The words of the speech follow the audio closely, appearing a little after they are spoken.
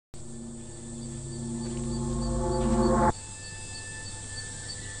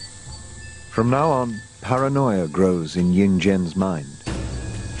From now on, paranoia grows in Ying Zhen's mind.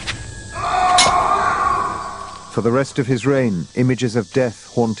 For the rest of his reign, images of death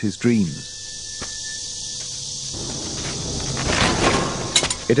haunt his dreams.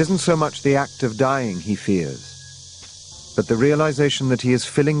 It isn't so much the act of dying he fears, but the realization that he is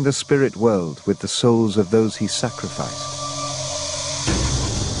filling the spirit world with the souls of those he sacrificed.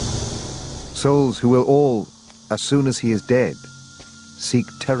 Souls who will all, as soon as he is dead, seek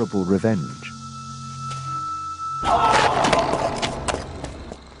terrible revenge.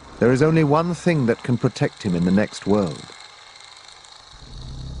 There is only one thing that can protect him in the next world: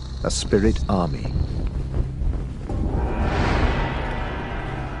 a spirit army.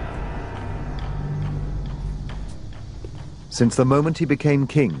 Since the moment he became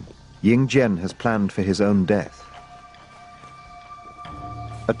king, Ying Zhen has planned for his own death.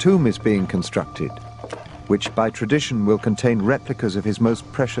 A tomb is being constructed, which by tradition will contain replicas of his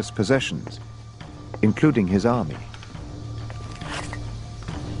most precious possessions, including his army.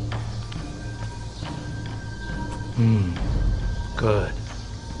 Good.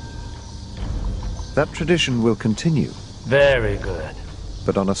 That tradition will continue. Very good.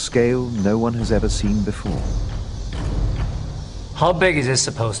 But on a scale no one has ever seen before. How big is this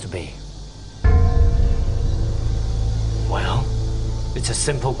supposed to be? Well, it's a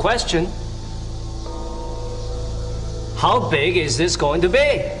simple question. How big is this going to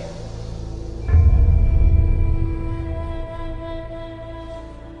be?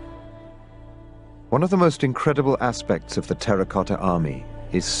 One of the most incredible aspects of the Terracotta army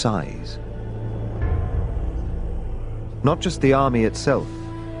is size. Not just the army itself,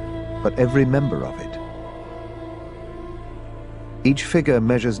 but every member of it. Each figure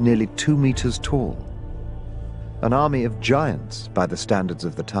measures nearly 2 meters tall, an army of giants by the standards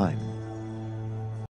of the time.